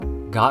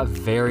got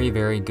very,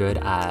 very good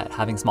at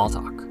having small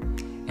talk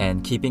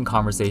and keeping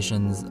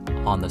conversations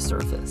on the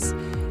surface.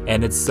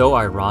 And it's so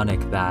ironic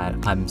that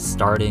I'm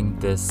starting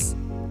this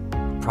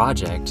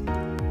project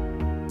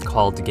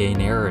called Gay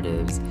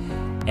Narratives,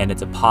 and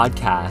it's a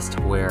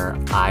podcast where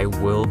I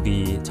will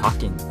be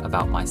talking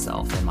about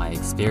myself and my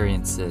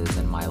experiences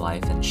in my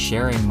life and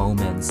sharing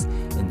moments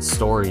and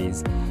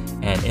stories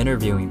and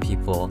interviewing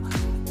people.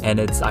 And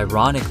it's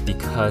ironic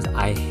because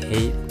I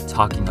hate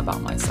talking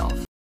about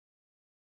myself.